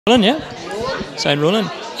Rolling, yeah. Sound rolling.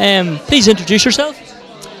 Please introduce yourself.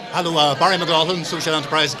 Hello, Barry McLaughlin, Social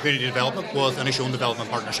Enterprise and Community Development with Initial Development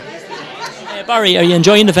Partnership. Barry, are you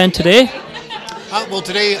enjoying the event today? Well,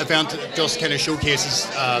 today's event just kind of showcases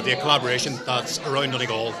the collaboration that's around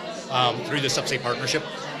Donegal through the Subsea Partnership.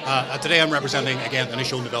 Today I'm representing, again,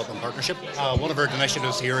 Initial Development Partnership. One of our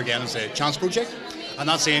initiatives here, again, is a Chance Project, and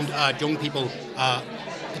that's aimed at young people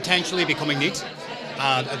potentially becoming neat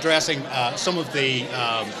and addressing some of the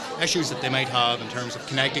issues that they might have in terms of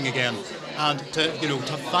connecting again, and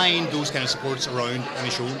to find those kind of supports around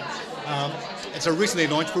Initial. It's a recently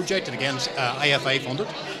launched project, and again, it's IFI funded,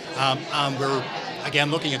 and we're again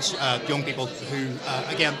looking at young people who,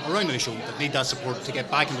 again, around Initial that need that support to get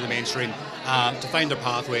back into the mainstream, to find their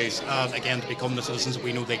pathways, and again to become the citizens that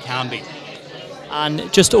we know they can be.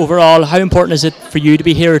 And just overall, how important is it for you to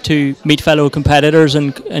be here to meet fellow competitors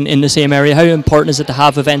and in the same area? How important is it to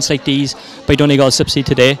have events like these by Donegal Subsea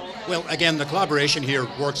today? Well, again, the collaboration here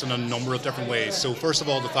works in a number of different ways. So first of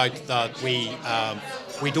all, the fact that we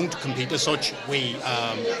don't compete as such. We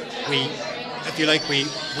if you like, we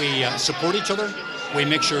support each other. We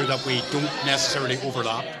make sure that we don't necessarily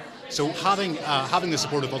overlap. So having the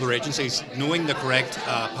support of other agencies, knowing the correct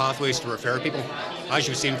pathways to refer people, as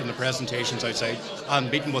you've seen from the presentations outside, and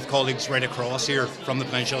meeting with colleagues right across here from the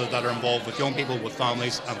peninsula that are involved with young people, with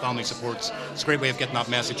families and family supports. It's a great way of getting that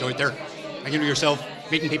message out there. And yourself,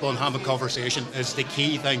 meeting people and having conversation is the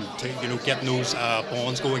key thing to getting those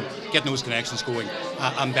bonds going, getting those connections going,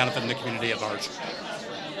 and benefiting the community at large.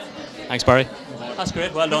 Thanks, Barry. That's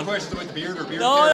great. Well done. Questions about the beard or beard? No.